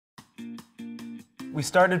We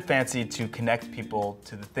started Fancy to connect people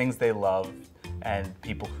to the things they love and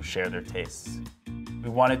people who share their tastes. We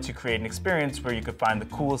wanted to create an experience where you could find the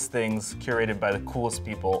coolest things curated by the coolest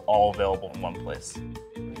people, all available in one place.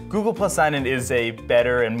 Google+ Sign-In is a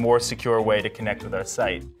better and more secure way to connect with our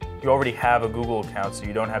site. You already have a Google account, so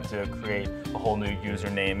you don't have to create a whole new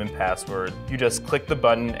username and password. You just click the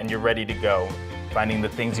button and you're ready to go, finding the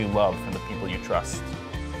things you love from the people you trust.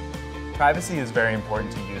 Privacy is very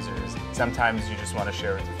important to users. Sometimes you just want to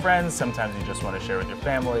share with your friends, sometimes you just want to share with your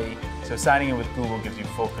family. So signing in with Google gives you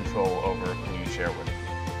full control over who you share with.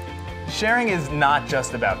 Sharing is not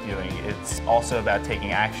just about viewing, it's also about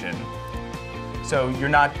taking action. So you're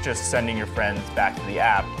not just sending your friends back to the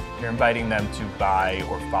app, you're inviting them to buy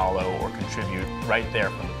or follow or contribute right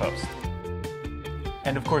there from the post.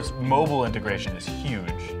 And of course, mobile integration is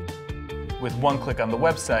huge. With one click on the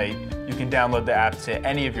website, you can download the app to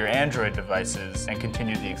any of your Android devices and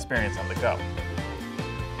continue the experience on the go.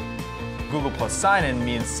 Google+ Sign-In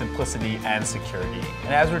means simplicity and security.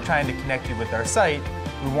 And as we're trying to connect you with our site,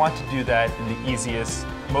 we want to do that in the easiest,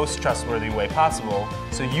 most trustworthy way possible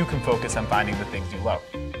so you can focus on finding the things you love.